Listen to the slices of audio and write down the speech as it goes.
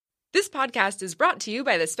This podcast is brought to you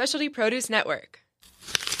by the Specialty Produce Network.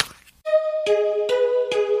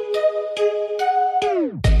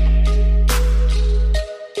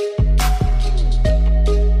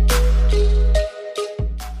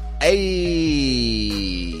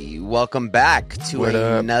 Hey, welcome back to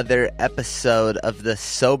another episode of the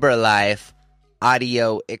Sober Life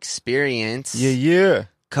audio experience. Yeah.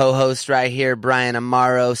 Co-host right here, Brian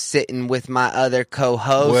Amaro, sitting with my other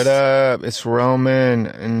co-host. What up? It's Roman,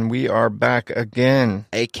 and we are back again.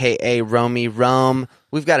 AKA Romy Rome.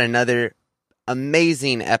 We've got another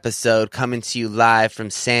amazing episode coming to you live from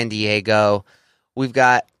San Diego. We've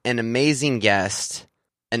got an amazing guest,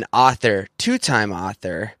 an author, two-time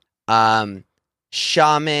author,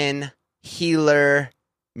 shaman, healer,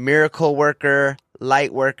 miracle worker,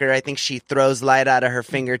 light worker. I think she throws light out of her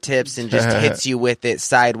fingertips and just hits you with it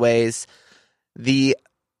sideways. The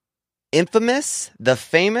infamous, the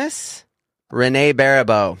famous Renee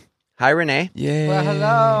Baribeau. Hi, Renee. Yeah. Well,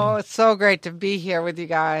 hello. It's so great to be here with you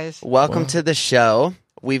guys. Welcome to the show.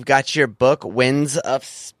 We've got your book, Winds of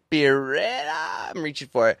Spirit. I'm reaching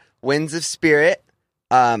for it. Winds of Spirit,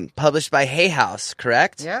 published by Hay House,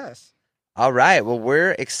 correct? Yes. All right. Well,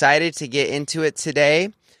 we're excited to get into it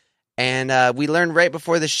today. And we learned right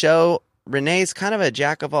before the show, Renee's kind of a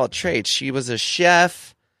jack of all trades. She was a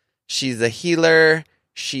chef. She's a healer.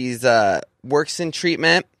 She's works in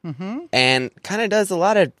treatment and kind of does a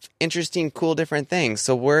lot of interesting, cool, different things.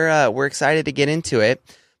 So we're excited to get into it.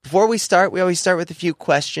 Before we start, we always start with a few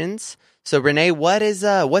questions. So Renee,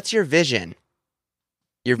 what's your vision?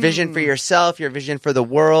 Your vision for yourself, your vision for the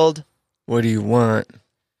world. What do you want?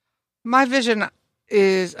 My vision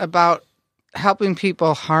is about helping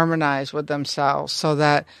people harmonize with themselves so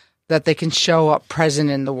that they can show up present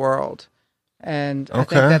in the world. And I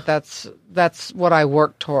think that's what I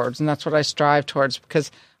work towards, and that's what I strive towards,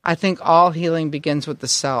 because I think all healing begins with the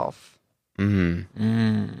self. Okay.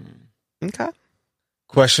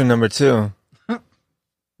 Question number 2.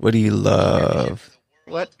 What do you love?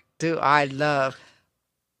 What do I love?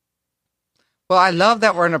 Well, I love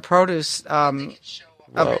that we're in a produce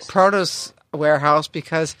warehouse,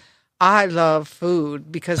 because I love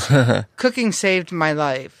food, because cooking saved my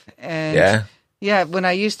life. And when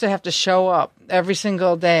I used to have to show up every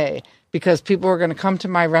single day because people were going to come to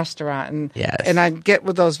my restaurant, and I'd get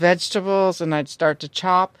with those vegetables and I'd start to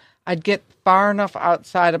chop. I'd get far enough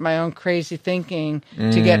outside of my own crazy thinking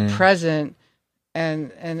to get present,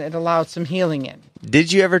 and it allowed some healing in.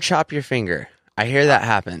 Did you ever chop your finger? I hear that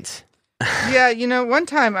happens. Yeah, one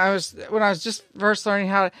time when I was just first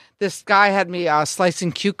learning this guy had me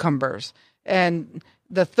slicing cucumbers, and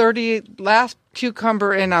the last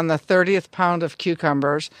cucumber in on the 30th pound of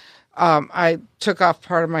cucumbers, I took off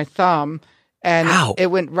part of my thumb, and it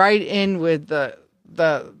went right in with the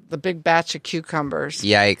big batch of cucumbers.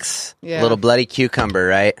 Yikes! Yeah. Little bloody cucumber,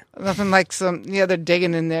 right? Nothing like they're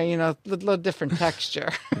digging in there, little different texture.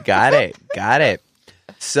 Got it.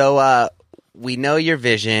 So we know your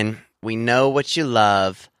vision. We know what you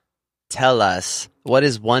love. Tell us, what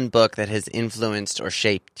is one book that has influenced or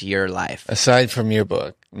shaped your life? Aside from your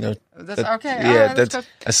book. No. That's okay. Yeah,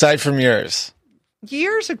 aside from yours.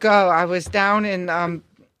 Years ago, I was down in I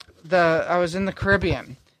was in the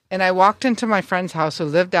Caribbean, and I walked into my friend's house who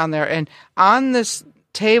lived down there, and on this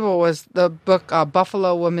table was the book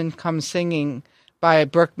Buffalo Woman Come Singing by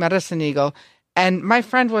Brooke Medicine Eagle, and my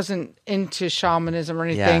friend wasn't into shamanism or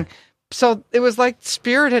anything. Yeah. So it was like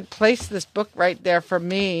Spirit had placed this book right there for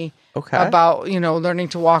me about, learning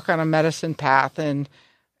to walk on a medicine path. And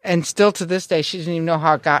still to this day, she doesn't even know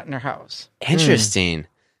how it got in her house. Interesting.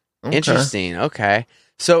 Interesting. Okay.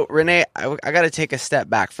 So, Renee, I got to take a step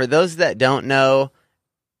back. For those that don't know,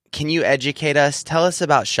 can you educate us? Tell us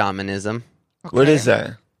about shamanism. Okay. What is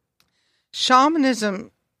that?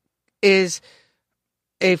 Shamanism is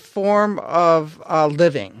a form of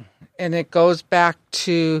living, and it goes back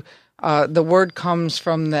to... the word comes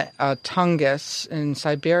from the Tungus in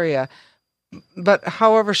Siberia. But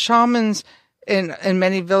however, shamans in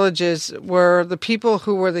many villages were the people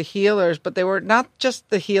who were the healers, but they were not just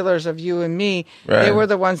the healers of you and me. Right. They were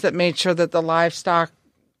the ones that made sure that the livestock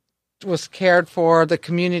was cared for, the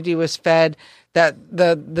community was fed, that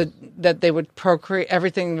that they would procreate,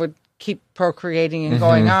 everything would keep procreating and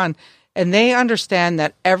going on. And they understand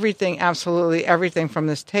that everything, absolutely everything from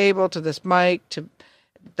this table to this mic to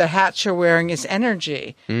the hat you're wearing is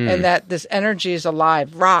energy, and that this energy is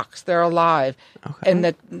alive. Rocks, they're alive. Okay. And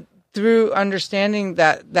that through understanding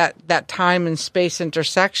that time and space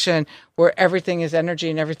intersection where everything is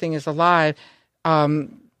energy and everything is alive,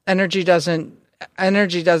 energy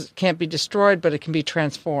can't be destroyed, but it can be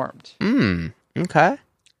transformed. Okay.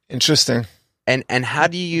 Interesting. And how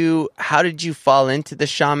did you fall into the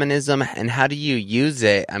shamanism, and how do you use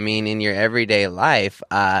it? I mean, in your everyday life,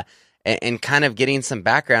 and kind of getting some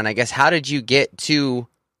background, I guess. How did you get into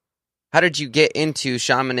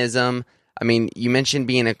shamanism? I mean, you mentioned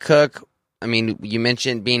being a cook. I mean, you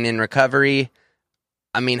mentioned being in recovery.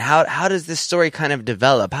 I mean, how does this story kind of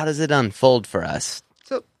develop? How does it unfold for us?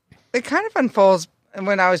 So it kind of unfolds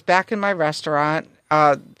when I was back in my restaurant.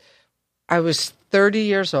 I was 30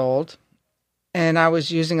 years old, and I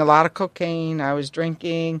was using a lot of cocaine. I was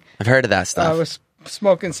drinking. I've heard of that stuff. I was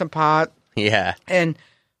smoking some pot. Yeah. And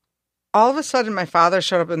all of a sudden, my father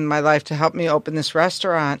showed up in my life to help me open this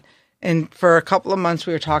restaurant. And for a couple of months,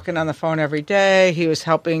 we were talking on the phone every day. He was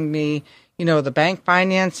helping me, the bank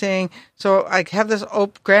financing. So I have this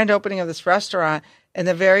grand opening of this restaurant. And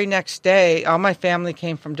the very next day, all my family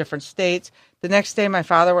came from different states. The next day, my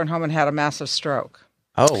father went home and had a massive stroke.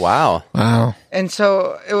 Oh, wow. Wow. And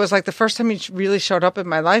so it was like the first time he really showed up in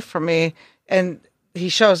my life for me. And he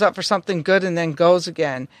shows up for something good and then goes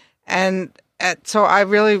again. And so I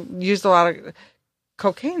really used a lot of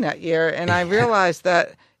cocaine that year. And I realized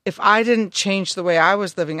that if I didn't change the way I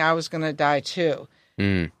was living, I was going to die too.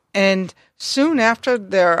 Mm. And soon after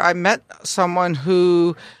there, I met someone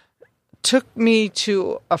who took me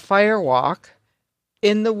to a fire walk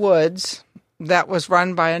in the woods that was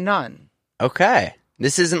run by a nun. Okay.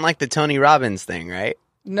 This isn't like the Tony Robbins thing, right?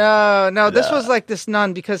 No. This was like this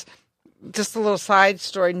nun, because just a little side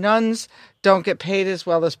story. Nuns don't get paid as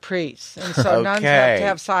well as priests. And so nuns have to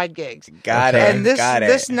have side gigs. Got it. And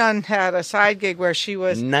this nun had a side gig where she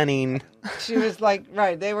was nunning. She was like,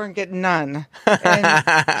 right, they weren't getting none.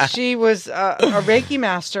 And she was a Reiki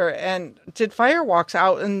master and did fire walks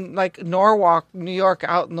out in like Norwalk, New York,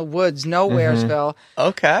 out in the woods, Nowheresville.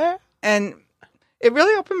 Okay. And it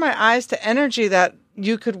really opened my eyes to energy, that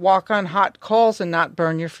you could walk on hot coals and not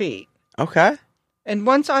burn your feet. Okay. And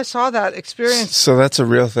once I saw that experience... So that's a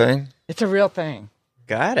real thing? It's a real thing.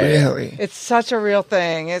 Got it. Really? It's such a real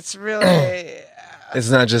thing. It's really... It's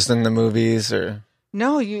not just in the movies or...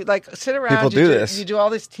 No, you like sit around. People do this. You do all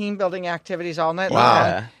these team building activities all night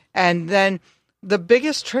Wow. long. And then the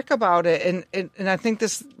biggest trick about it, and I think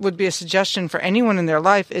this would be a suggestion for anyone in their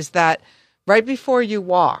life, is that right before you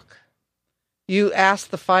walk, you ask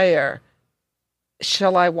the fire,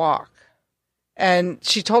 shall I walk? And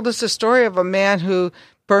she told us a story of a man who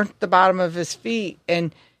burnt the bottom of his feet,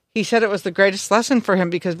 and he said it was the greatest lesson for him,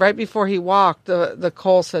 because right before he walked, the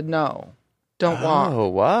coal said, no, don't walk. Oh,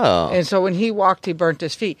 wow. And so when he walked, he burnt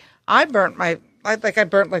his feet. I burnt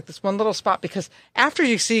like this one little spot, because after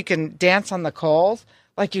you can dance on the coals,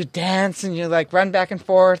 like you dance and you like run back and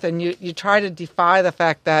forth, and you try to defy the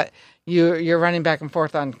fact that you're running back and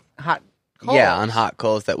forth on hot coals. Yeah, on hot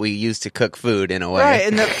coals that we use to cook food in a way. Right.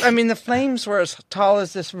 And the flames were as tall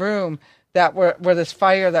as this room, that were this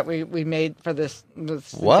fire that we made for this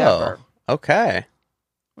Whoa. endeavor. Okay. It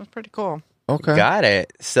was pretty cool. Okay. Got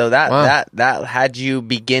it. So Wow. that had you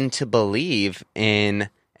begin to believe in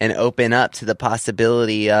and open up to the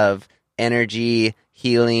possibility of energy,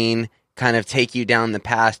 healing, kind of take you down the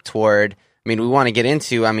path toward, we want to get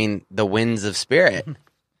into, the winds of spirit.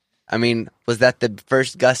 Was that the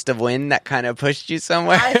first gust of wind that kind of pushed you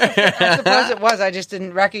somewhere? I suppose it was. I just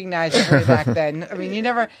didn't recognize it way back then.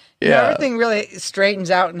 Everything really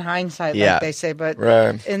straightens out in hindsight, like they say. But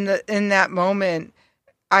Right. in that moment,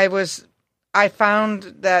 I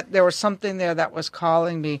found that there was something there that was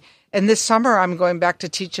calling me. And this summer, I'm going back to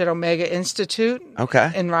teach at Omega Institute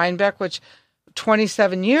in Rhinebeck, which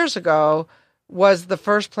 27 years ago was the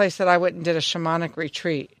first place that I went and did a shamanic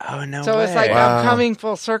retreat. Oh, no So way. it's like Wow. I'm coming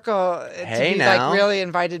full circle to Hey, be now. like really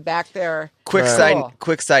invited back there. Quick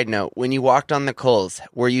Right. side note. When you walked on the coals,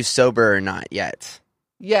 were you sober or not yet?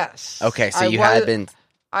 Yes. Okay, so I had been...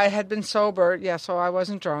 I had been sober, so I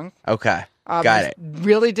wasn't drunk. Okay, got it.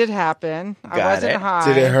 Really did happen. I Got wasn't it. high.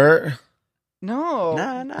 Did it hurt? No.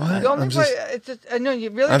 No. What? The only I'm way, just- I know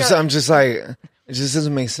you really. I'm just like, it just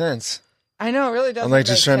doesn't make sense. I know it really doesn't. I'm like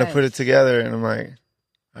just make trying to sense. put it together, and I'm like,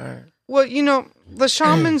 all right. Well, the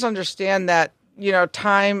shamans understand that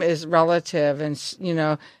time is relative, and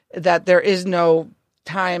that there is no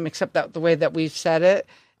time except that the way that we've said it.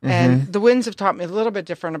 And the winds have taught me a little bit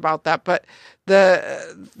different about that, but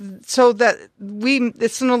it's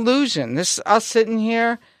an illusion. This us sitting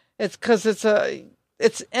here, it's because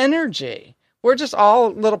it's energy. We're just all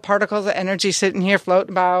little particles of energy sitting here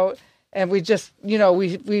floating about, and we just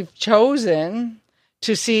we've chosen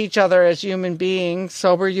to see each other as human beings,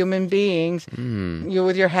 sober human beings. You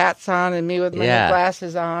with your hats on, and me with my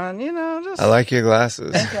glasses on. Just I like your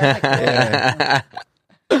glasses. yeah.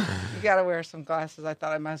 You got to wear some glasses. I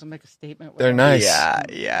thought I might as well make a statement. With They're them. nice.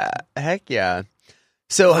 Yeah. Heck yeah.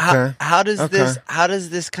 So Okay. how does Okay.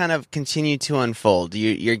 this kind of continue to unfold?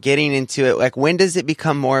 You're getting into it. Like, when does it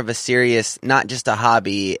become more of a serious, not just a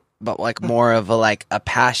hobby, but like more of a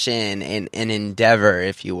passion and an endeavor,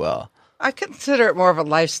 if you will? I consider it more of a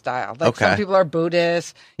lifestyle. Like Okay. some people are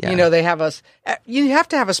Buddhists. Yeah. You know, they have you have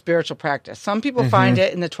to have a spiritual practice. Some people find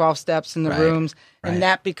it in the 12 steps in the Right. rooms, Right. and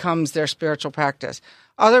that becomes their spiritual practice.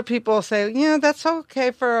 Other people say, yeah, that's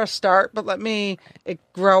okay for a start, but let me it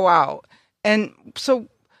grow out. And so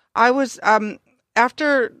I was,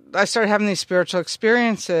 after I started having these spiritual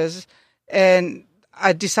experiences, and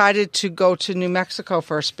I decided to go to New Mexico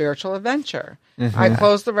for a spiritual adventure. I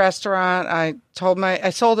closed the restaurant. I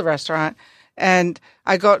sold the restaurant, and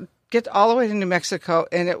I get all the way to New Mexico,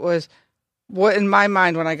 and it was what in my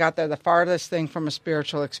mind when I got there the farthest thing from a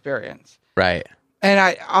spiritual experience. Right.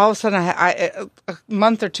 And all of a sudden, a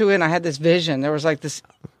month or two in, I had this vision. There was like this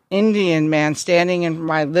Indian man standing in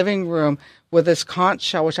my living room with this conch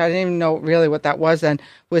shell, which I didn't even know really what that was then,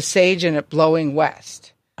 with sage in it blowing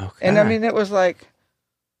west. Okay. And I mean, it was like,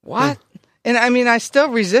 what? And I mean, I still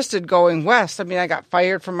resisted going west. I mean, I got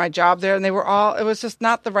fired from my job there, and it was just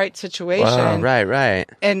not the right situation. Wow. Right.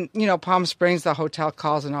 And, Palm Springs, the hotel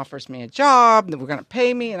calls and offers me a job, and we're going to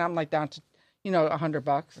pay me, and I'm like down to,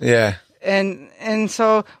 $100. Yeah. And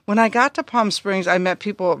so when I got to Palm Springs, I met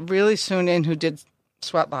people really soon in who did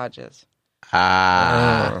sweat lodges.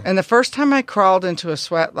 Ah. And the first time I crawled into a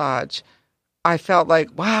sweat lodge, I felt like,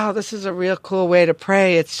 wow, this is a real cool way to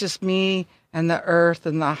pray. It's just me and the earth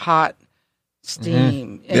and the hot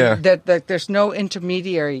steam. And Yeah. that there's no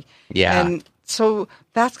intermediary. Yeah. And so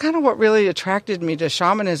that's kind of what really attracted me to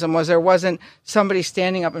shamanism was there wasn't somebody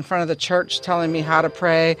standing up in front of the church telling me how to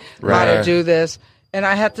pray, how to Right. do this. And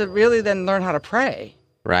I had to really then learn how to pray.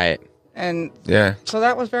 Right. And Yeah. so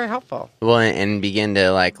that was very helpful. Well, and begin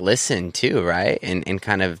to listen too, right? And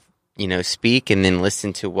kind of, speak and then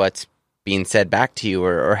listen to what's being said back to you,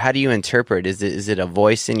 or how do you interpret? Is it a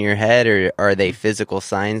voice in your head, or are they physical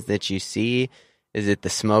signs that you see? Is it the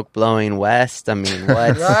smoke blowing west? I mean,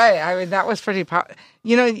 what? Right. I mean, that was pretty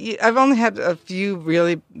I've only had a few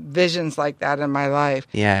really visions like that in my life.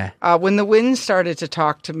 Yeah. When the wind started to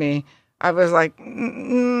talk to me, I was like,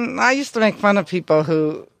 I used to make fun of people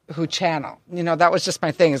who channel. That was just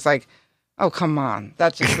my thing. It's like, oh, come on.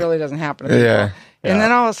 That just really doesn't happen to people. Yeah. And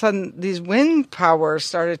then all of a sudden, these wind powers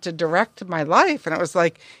started to direct my life. And it was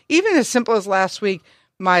like, even as simple as last week,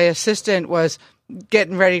 my assistant was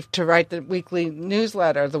getting ready to write the weekly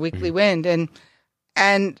newsletter, the Weekly Wind.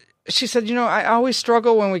 And she said, I always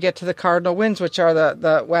struggle when we get to the cardinal winds, which are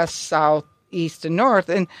the west, south, east, and north.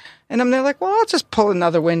 And I'm there like, well, I'll just pull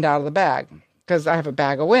another wind out of the bag because I have a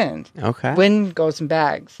bag of wind. Okay. Wind goes in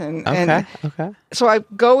bags. Okay. So I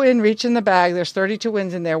go in, reach in the bag. There's 32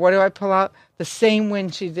 winds in there. What do I pull out? The same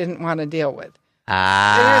wind she didn't want to deal with.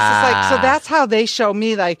 And it's just like, so that's how they show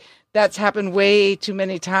me, like, that's happened way too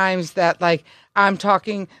many times that, like, I'm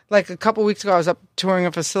talking, like a couple weeks ago, I was up touring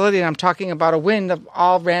a facility and I'm talking about a wind, of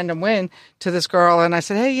all random wind, to this girl. And I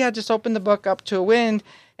said, hey, yeah, just open the book up to a wind.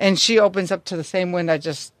 And she opens up to the same wind I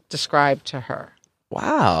just described to her.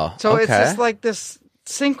 Wow. So okay. it's just like this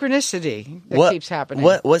synchronicity that keeps happening.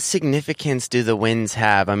 What significance do the winds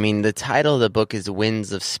have? I mean, the title of the book is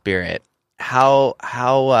Winds of Spirit. How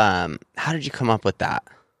did you come up with that?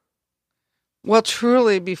 Well,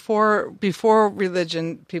 truly, before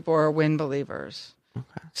religion, people were wind believers.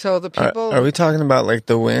 Okay. So the people... Are we talking about like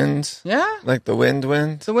the winds? Yeah. Like the wind?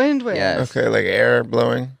 The wind. Yes. Okay, like air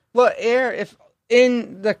blowing? Well, air, if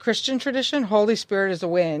in the Christian tradition, Holy Spirit is a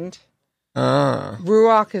wind. Ah.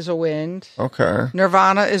 Ruach is a wind. Okay.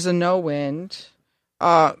 Nirvana is a no wind.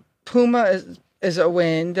 Puma is a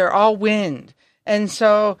wind. They're all wind. And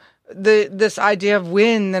so this idea of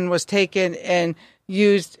wind then was taken and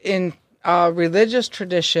used in religious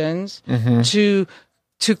traditions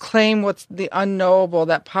to claim what's the unknowable,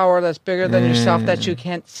 that power that's bigger than yourself that you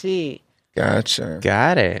can't see. Gotcha.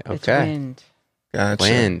 Got it. It's Okay. wind. Gotcha.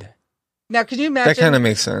 Wind. Now, can you imagine? That kind of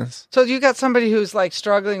makes sense. So you got somebody who's like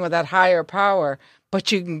struggling with that higher power, but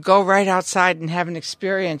you can go right outside and have an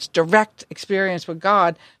experience, direct experience with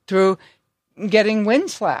God through getting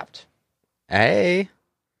wind slapped. Hey.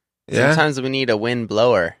 Yeah. Sometimes we need a wind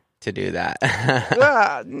blower to do that.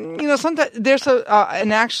 Sometimes there's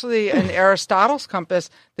an Aristotle's compass.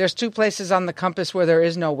 There's two places on the compass where there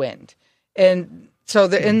is no wind, and so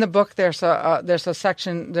in the book there's a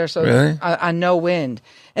section Really? a no wind.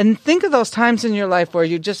 And think of those times in your life where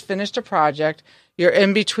you just finished a project, you're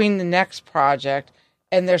in between the next project,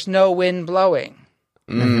 and there's no wind blowing,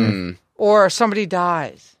 or somebody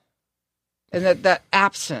dies. and that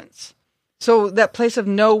absence. So that place of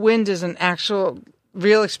no wind is an actual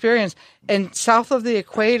real experience. And south of the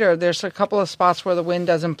equator, there's a couple of spots where the wind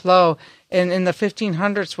doesn't blow. And in the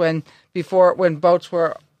 1500s, when boats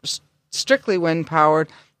were strictly wind powered,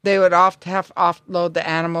 they would often have to offload the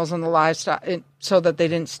animals and the livestock so that they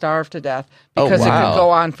didn't starve to death, because it could go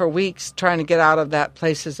on for weeks trying to get out of that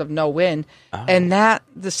places of no wind. And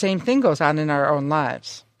the same thing goes on in our own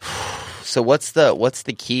lives. So what's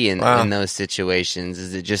the key in those situations?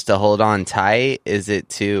 Is it just to hold on tight? Is it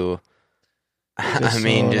to, just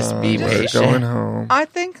be patient? Going home. I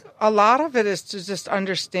think a lot of it is to just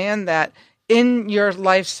understand that in your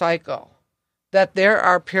life cycle, that there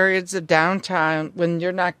are periods of downtime when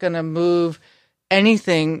you're not going to move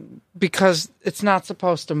anything because it's not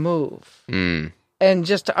supposed to move. And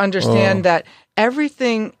just to understand that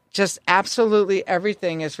everything, just absolutely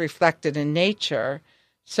everything, is reflected in nature.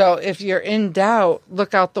 So if you're in doubt,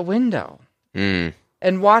 look out the window and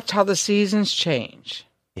watch how the seasons change.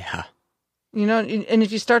 Yeah. And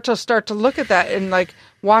if you start to look at that and like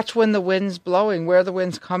watch when the wind's blowing, where the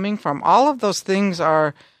wind's coming from, all of those things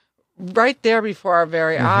are right there before our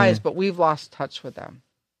very eyes, but we've lost touch with them.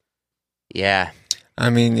 Yeah.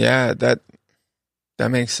 That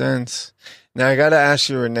makes sense. Now I got to ask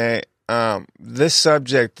you, Renee, this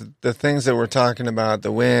subject, the things that we're talking about,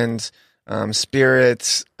 the winds,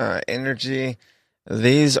 spirits, energy,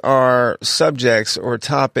 these are subjects or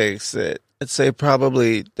topics that, let's say,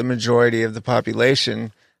 probably the majority of the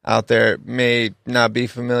population out there may not be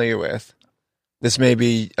familiar with. This may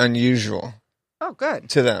be unusual. Oh, good.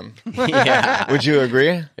 To them. Yeah. Would you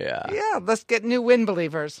agree? Yeah, let's get new wind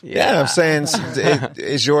believers. Yeah, I'm saying,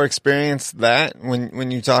 is your experience that when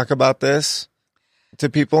you talk about this to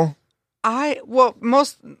people?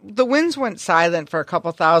 The winds went silent for a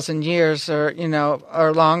couple thousand years or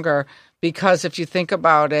longer, because if you think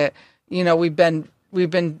about it,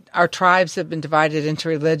 our tribes have been divided into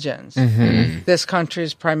religions. This country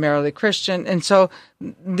is primarily Christian. And so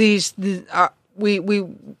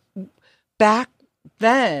back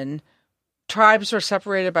then, tribes were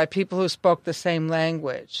separated by people who spoke the same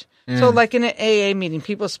language. So like in an AA meeting,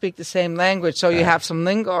 people speak the same language, so you have some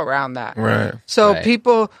lingo around that. Right. So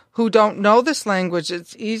people who don't know this language,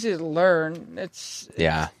 it's easy to learn.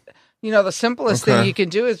 The simplest thing you can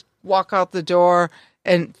do is walk out the door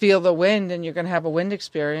and feel the wind, and you're going to have a wind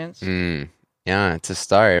experience. Yeah, it's a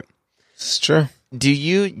start. It's true. Do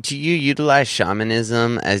you utilize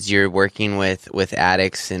shamanism as you're working with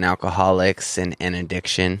addicts and alcoholics and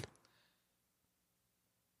addiction?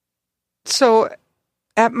 So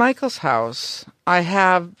at Michael's house, I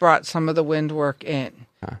have brought some of the wind work in.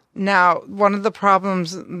 Now, one of the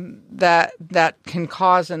problems that can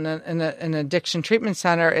cause in an addiction treatment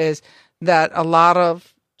center is that a lot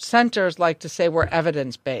of centers like to say we're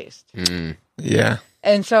evidence-based. Yeah.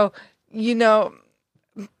 And so,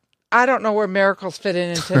 I don't know where miracles fit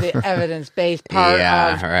into the evidence-based part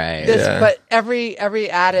of this, but every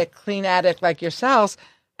addict, clean addict like yourselves,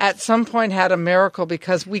 at some point had a miracle,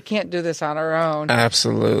 because we can't do this on our own.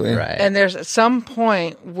 Absolutely. Right. And there's some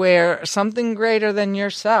point where something greater than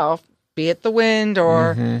yourself, be it the wind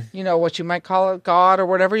or, what you might call it, God, or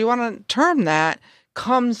whatever you want to term that,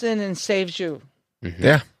 comes in and saves you.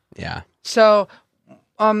 Yeah. Yeah. So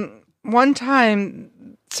one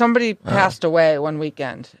time somebody passed away one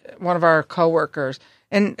weekend, one of our coworkers,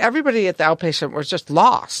 and everybody at the outpatient was just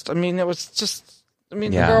lost. It was just... the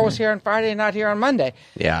girl was here on Friday, not here on Monday.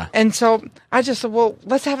 Yeah. And so I just said, well,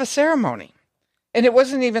 let's have a ceremony. And it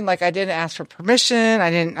wasn't even like I didn't ask for permission.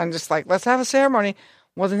 I'm just like, let's have a ceremony.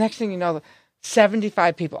 Well, the next thing you know,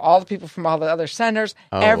 75 people, all the people from all the other centers,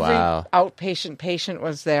 every outpatient patient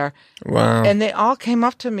was there. Wow. And they all came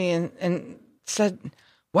up to me and said,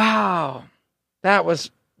 wow, that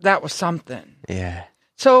was something. Yeah.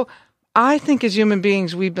 So I think as human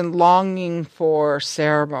beings, we've been longing for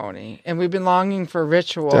ceremony, and we've been longing for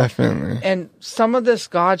ritual. Definitely. And some of this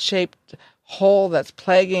God-shaped hole that's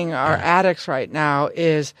plaguing our addicts right now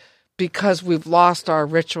is because we've lost our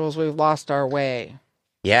rituals, we've lost our way.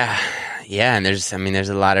 Yeah. Yeah. And there's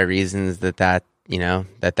a lot of reasons that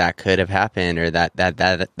could have happened, or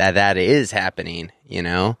that is happening,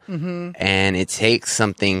 and it takes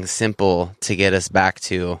something simple to get us back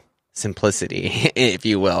to simplicity, if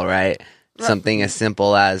you will, right? Something as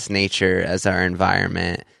simple as nature, as our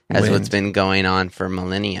environment, as what's been going on for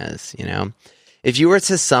millennia, If you were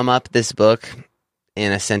to sum up this book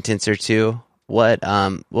in a sentence or two, what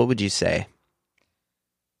would you say?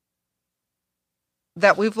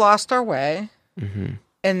 That we've lost our way,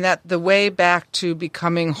 and that the way back to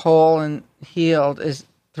becoming whole and healed is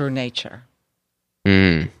through nature.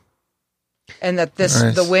 and that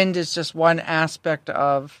the wind is just one aspect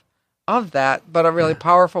of that, but a really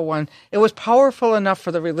powerful one. It was powerful enough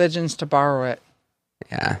for the religions to borrow it.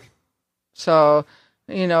 Yeah. So,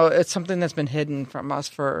 it's something that's been hidden from us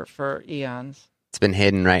for eons. It's been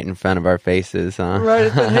hidden right in front of our faces, huh? Right,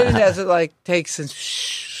 it's been hidden as it takes and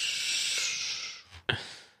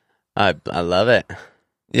I love it.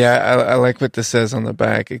 Yeah, I like what this says on the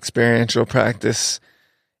back. Experiential practice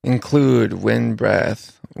include wind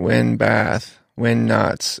breath, wind bath, wind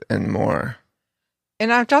knots, and more.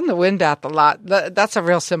 And I've done the wind bath a lot. That's a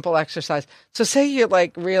real simple exercise. So say you're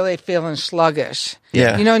really feeling sluggish.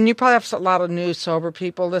 Yeah. And you probably have a lot of new sober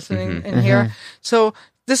people listening in here. So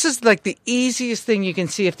this is the easiest thing you can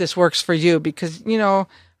see if this works for you, because,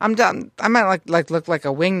 I'm done. I might look like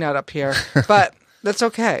a wing nut up here, but that's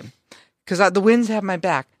okay. Because the winds have my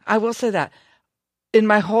back. I will say that. In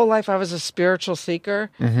my whole life, I was a spiritual seeker,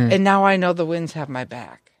 and now I know the winds have my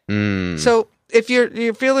back. So if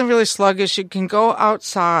you're feeling really sluggish, you can go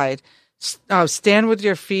outside, stand with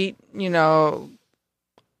your feet,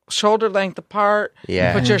 shoulder length apart.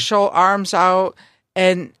 Yeah. Put your arms out,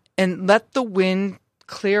 and let the wind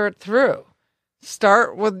clear it through.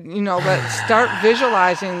 Start with start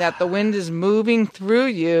visualizing that the wind is moving through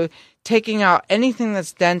you, taking out anything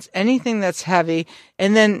that's dense, anything that's heavy,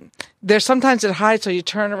 and then there's sometimes it hides, so you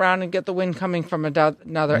turn around and get the wind coming from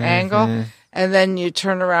another angle, and then you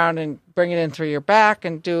turn around and bring it in through your back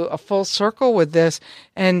and do a full circle with this,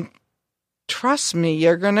 and trust me,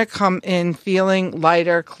 you're going to come in feeling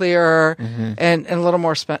lighter, clearer, and a little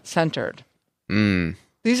more centered.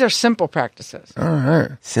 These are simple practices. All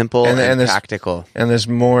right. Simple and practical. And there's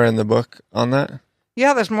more in the book on that?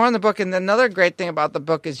 Yeah, there's more in the book. And another great thing about the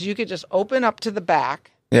book is you could just open up to the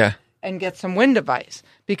back and get some wind advice.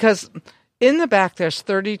 Because in the back, there's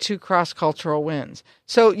 32 cross-cultural winds.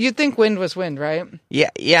 So you'd think wind was wind, right?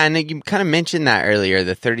 Yeah, and you kind of mentioned that earlier,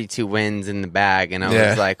 the 32 winds in the bag, and I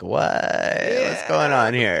was like, what? What's going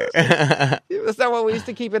on here? That's not what we used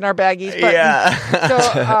to keep in our baggies. But,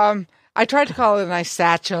 so I tried to call it a nice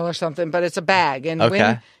satchel or something, but it's a bag. And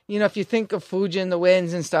wind, if you think of Fuji and the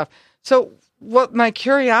winds and stuff. So what my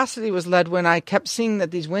curiosity was led when I kept seeing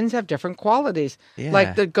that these winds have different qualities. Yeah.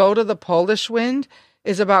 Like the the Polish wind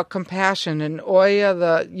is about compassion, and Oya,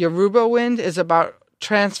 the Yoruba wind, is about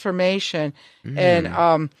transformation.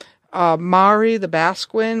 And Mari, the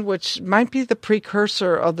Basque wind, which might be the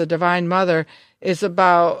precursor of the Divine Mother, is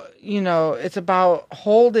about, it's about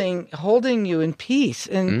holding you in peace.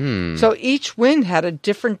 And so each wind had a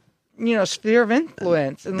different, sphere of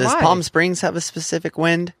influence in Does life. Palm Springs have a specific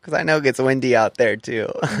wind? Because I know it gets windy out there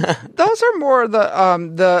too. Those are more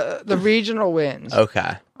the regional winds.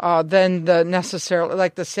 Okay. Than the necessarily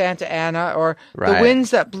like the Santa Ana or the winds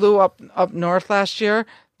that blew up north last year.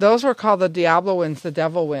 Those were called the Diablo winds, the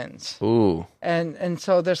devil winds. Ooh. And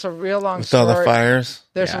so there's a real long With story. all the fires?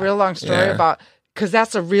 There's a real long story about, because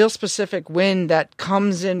that's a real specific wind that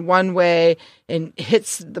comes in one way and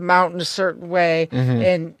hits the mountain a certain way.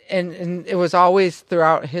 And it was always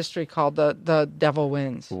throughout history called the devil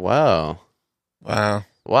winds. Whoa. Wow.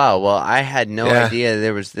 Wow. Well, I had no idea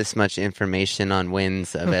there was this much information on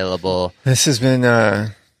winds available. This has been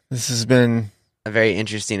a very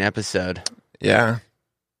interesting episode. Yeah.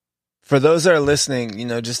 For those that are listening,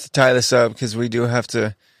 just to tie this up, because we do have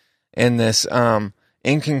to end this.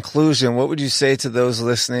 In conclusion, what would you say to those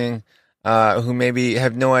listening who maybe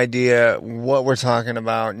have no idea what we're talking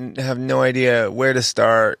about, have no idea where to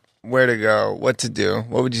start, where to go, what to do?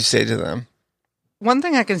 What would you say to them? One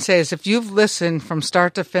thing I can say is if you've listened from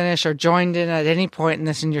start to finish or joined in at any point in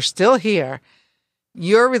this and you're still here,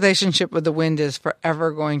 your relationship with the wind is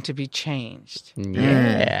forever going to be changed.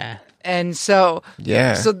 Yeah. And so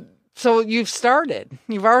you've started.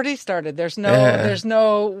 You've already started. There's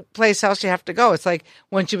no place else you have to go. It's like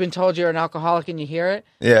once you've been told you're an alcoholic and you hear it,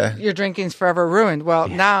 your drinking's forever ruined. Well,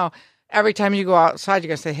 now every time you go outside, you're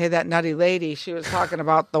going to say, hey, that nutty lady, she was talking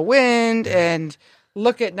about the wind, and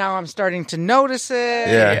look at now I'm starting to notice it.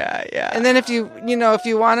 Yeah. And then if you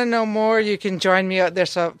want to know more, you can join me.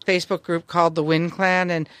 There's a Facebook group called the Wind Clan,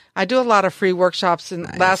 and I do a lot of free workshops.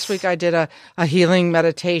 And last week I did a healing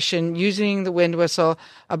meditation using the wind whistle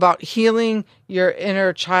about healing your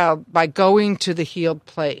inner child by going to the healed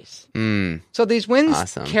place. So these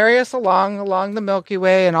winds carry us along the Milky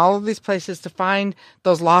Way and all of these places to find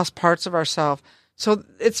those lost parts of ourselves. So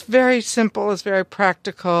it's very simple. It's very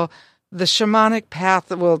practical. The shamanic path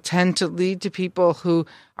that will tend to lead to people who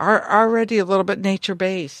are already a little bit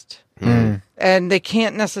nature-based. And they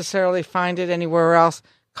can't necessarily find it anywhere else.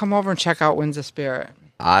 Come over and check out Winds of Spirit.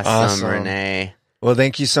 Awesome, Renee. Well,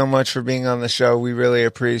 thank you so much for being on the show. We really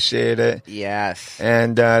appreciate it. Yes.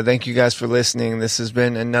 And thank you guys for listening. This has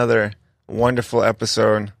been another wonderful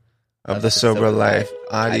episode of the Sober Life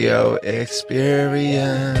Audio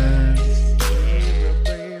Experience.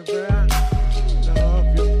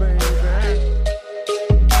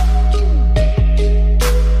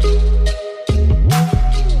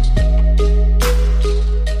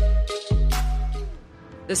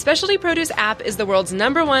 The Specialty Produce app is the world's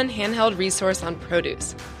 #1 handheld resource on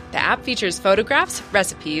produce. The app features photographs,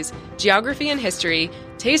 recipes, geography and history,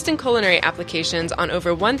 taste and culinary applications on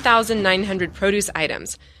over 1,900 produce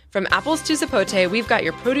items. From apples to zapote, we've got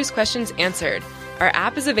your produce questions answered. Our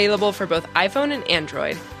app is available for both iPhone and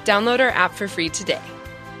Android. Download our app for free today.